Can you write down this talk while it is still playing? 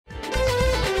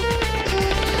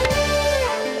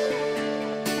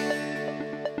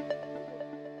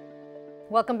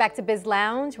Welcome back to Biz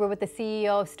Lounge. We're with the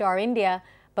CEO of Star India.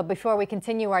 But before we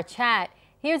continue our chat,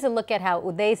 here's a look at how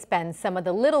Uday spends some of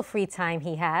the little free time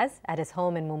he has at his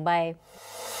home in Mumbai.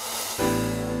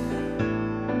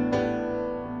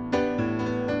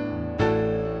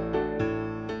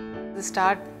 The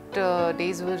start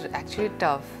days were actually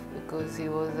tough because he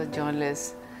was a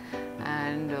journalist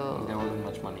and there wasn't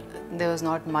much money. There was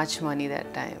not much money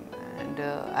that time, and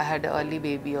I had an early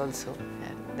baby also,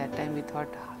 and that time we thought,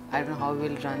 I don't know how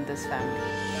we'll run this family.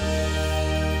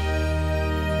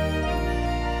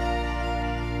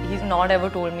 He's not ever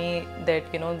told me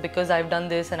that, because I've done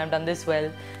this and I've done this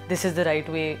well, this is the right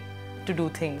way to do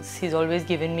things. He's always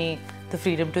given me the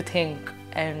freedom to think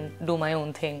and do my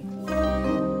own thing.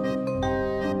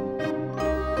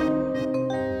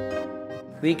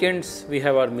 Weekends, we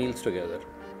have our meals together.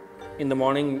 In the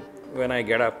morning, when I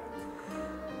get up,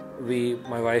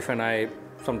 my wife and I,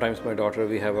 sometimes my daughter,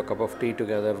 we have a cup of tea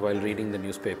together while reading the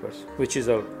newspapers, which is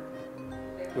a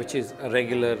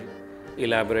regular,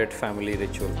 elaborate family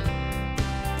ritual.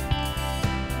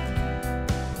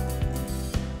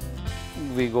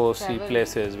 We go see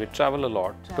places, we travel a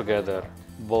lot together,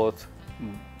 both,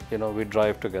 we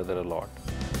drive together a lot.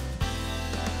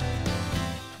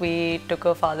 We took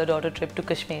a father-daughter trip to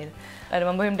Kashmir. I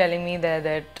remember him telling me there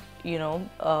that,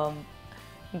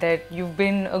 that you've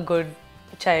been a good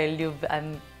child.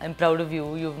 I'm proud of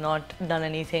you. You've not done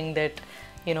anything that,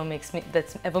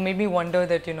 that's ever made me wonder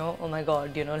that, oh my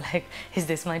God, like, is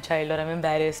this my child, or I'm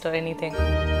embarrassed or anything.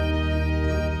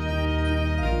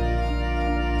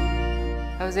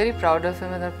 I was very proud of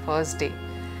him on the first day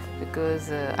because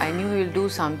I knew he will do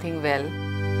something well.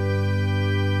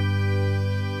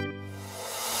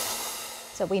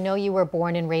 So we know you were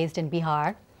born and raised in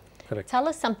Bihar. Correct. Tell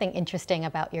us something interesting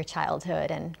about your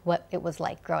childhood and what it was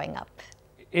like growing up.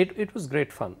 It was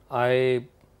great fun.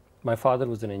 My father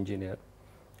was an engineer,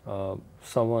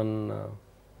 someone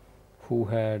who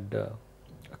had a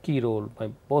key role.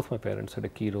 Both my parents had a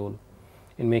key role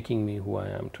in making me who I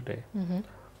am today.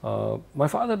 My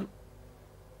father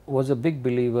was a big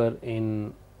believer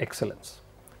in excellence,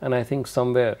 and I think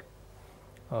somewhere,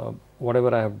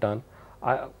 whatever I have done,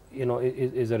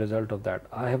 is a result of that.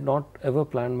 I have not ever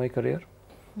planned my career,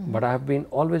 but I have been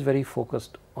always very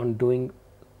focused on doing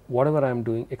whatever I am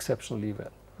doing exceptionally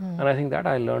well. And I think that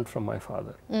I learned from my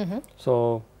father.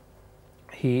 So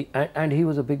he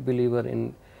was a big believer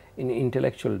in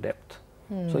intellectual depth.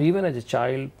 So even as a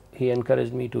child, he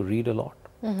encouraged me to read a lot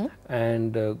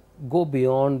and go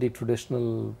beyond the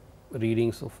traditional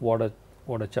readings of what a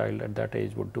child at that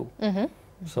age would do.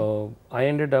 So I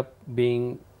ended up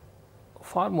being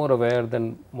far more aware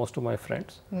than most of my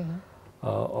friends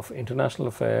of international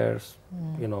affairs,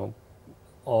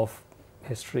 of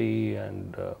history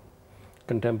and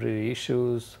contemporary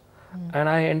issues. And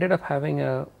I ended up having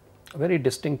a very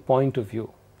distinct point of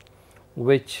view,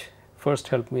 which first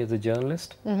helped me as a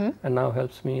journalist and now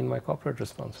helps me in my corporate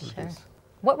responsibilities. Sure.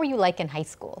 What were you like in high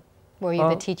school? Were you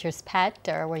the teacher's pet,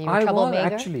 or were you a troublemaker? I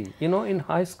was actually, in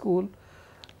high school,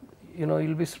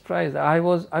 you'll be surprised. I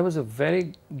was a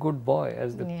very good boy,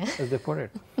 as they put it.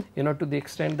 To the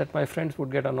extent that my friends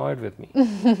would get annoyed with me.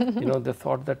 They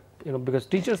thought that because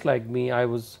teachers like me, I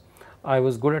was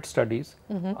good at studies.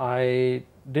 I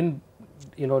didn't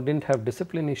have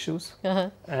discipline issues,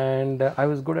 and I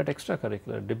was good at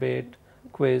extracurricular, debate,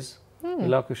 quiz,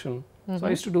 elocution. So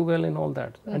I used to do well in all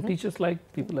that, and teachers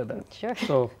liked people like that. Sure.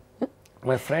 So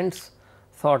my friends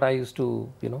thought I used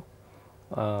to,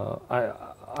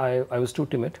 I was too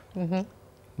timid,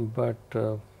 but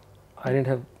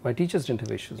my teachers didn't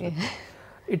have issues with me.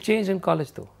 It changed in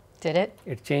college though. Did it?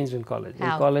 It changed in college.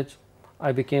 How? In college,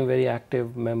 I became very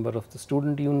active member of the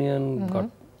student union,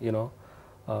 got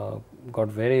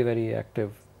very, very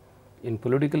active in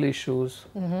political issues,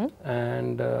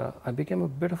 and I became a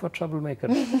bit of a troublemaker.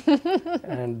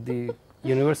 And the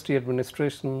university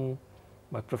administration,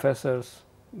 my professors,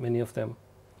 many of them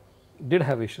did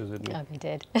have issues with me. Oh, they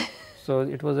did. So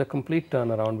it was a complete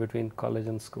turnaround between college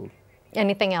and school.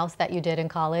 Anything else that you did in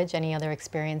college? Any other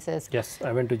experiences? Yes,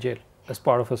 I went to jail as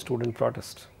part of a student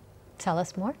protest. Tell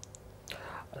us more.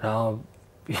 Now,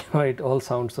 it all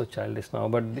sounds so childish now,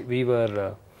 but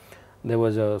there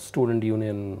was a student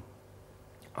union.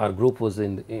 Our group was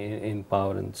in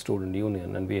power in student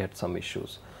union, and we had some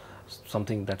issues.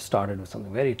 Something that started with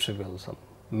something very trivial, some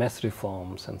mess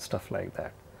reforms and stuff like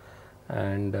that.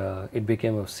 And it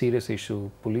became a serious issue.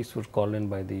 Police were called in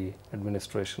by the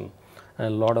administration, and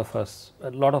a lot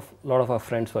of our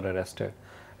friends were arrested.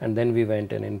 And then we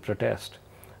went, and in protest,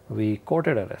 we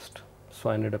courted arrest. So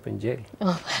I ended up in jail.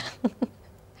 Oh.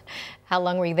 How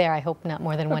long were you there? I hope not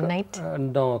more than one night?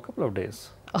 No, a couple of days.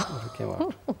 when it came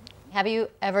out. Have you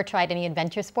ever tried any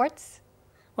adventure sports?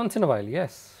 Once in a while,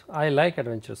 yes. I like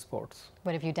adventure sports.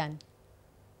 What have you done?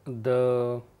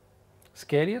 The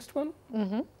scariest one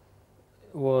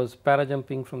was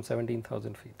parajumping from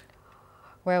 17,000 feet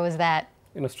Where was that?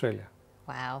 in Australia.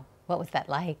 Wow. What was that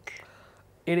like?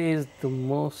 It is the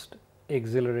most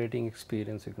exhilarating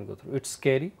experience you can go through. It's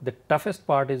scary. The toughest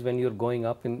part is when you're going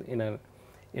up in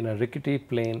a rickety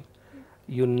plane.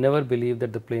 You never believe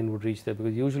that the plane would reach there,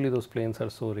 because usually those planes are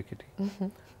so rickety.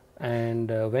 And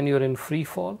when you're in free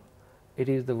fall, it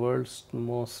is the world's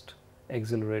most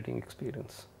exhilarating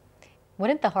experience.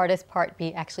 Wouldn't the hardest part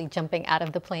be actually jumping out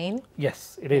of the plane?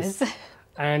 Yes, it is.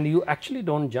 And you actually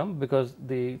don't jump because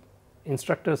the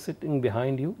instructor sitting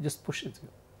behind you just pushes you.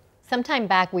 Sometime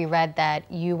back we read that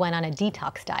you went on a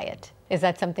detox diet. Is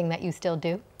that something that you still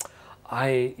do?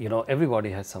 Everybody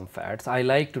has some fads. I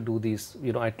like to do these,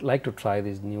 I like to try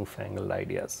these newfangled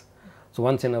ideas. So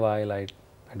once in a while I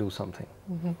do something.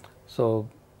 So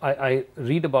I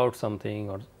read about something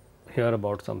or hear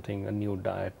about something, a new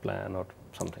diet plan or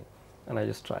something, and I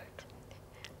just try it.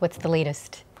 What's the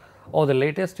latest? Oh, the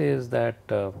latest is that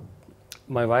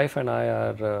my wife and I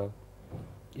are,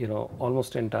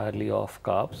 almost entirely off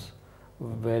carbs,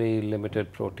 very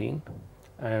limited protein,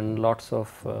 and lots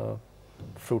of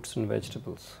fruits and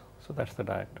vegetables. So that's the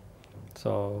diet.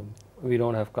 So we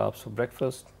don't have carbs for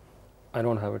breakfast. I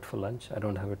don't have it for lunch. I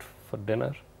don't have it for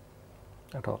dinner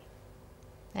at all.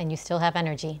 And you still have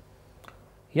energy?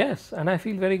 Yes, and I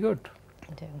feel very good.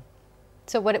 You do.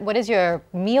 So what does your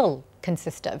meal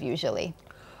consist of usually?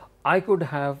 I could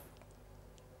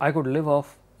live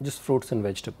off just fruits and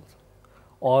vegetables,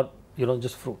 or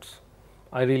just fruits.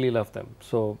 I really love them.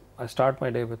 So I start my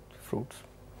day with fruits.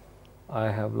 I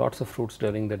have lots of fruits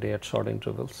during the day at short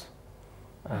intervals,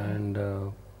 and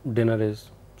dinner is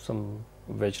some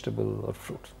vegetable or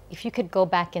fruits. If you could go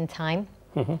back in time,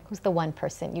 who's the one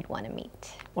person you'd want to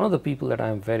meet? One of the people that I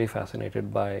am very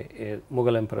fascinated by is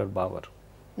Mughal Emperor Babur.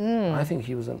 I think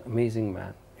he was an amazing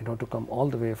man, to come all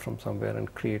the way from somewhere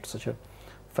and create such a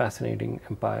fascinating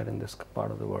empire in this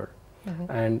part of the world.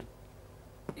 And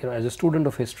as a student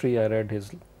of history, I read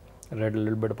a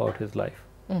little bit about his life.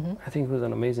 I think he was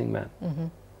an amazing man.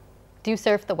 Do you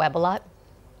surf the web a lot?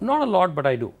 Not a lot, but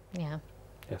I do. Yeah.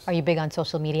 Yes. Are you big on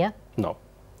social media? No.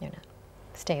 You're not.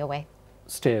 Stay away.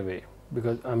 Stay away,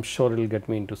 because I'm sure it'll get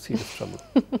me into serious trouble.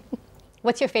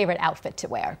 What's your favorite outfit to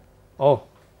wear? Oh,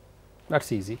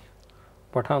 that's easy.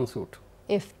 Pathan suit.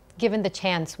 If given the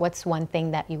chance, what's one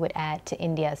thing that you would add to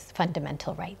India's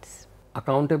fundamental rights?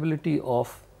 Accountability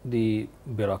of the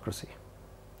bureaucracy.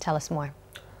 Tell us more.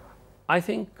 I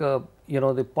think,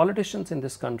 the politicians in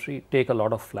this country take a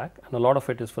lot of flack, and a lot of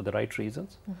it is for the right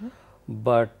reasons.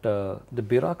 But the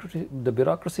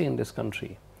bureaucracy in this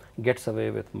country gets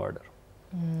away with murder.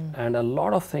 And a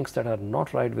lot of things that are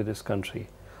not right with this country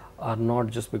are not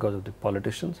just because of the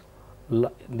politicians.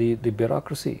 The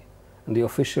bureaucracy and the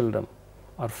officialdom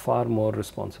are far more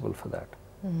responsible for that.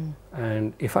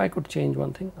 And if I could change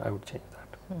one thing, I would change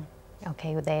that.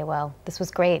 Okay, Uday, well, this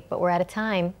was great, but we're out of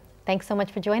time. Thanks so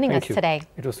much for joining us today.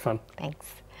 It was fun. Thanks.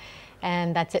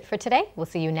 And that's it for today. We'll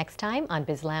see you next time on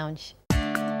Biz Lounge.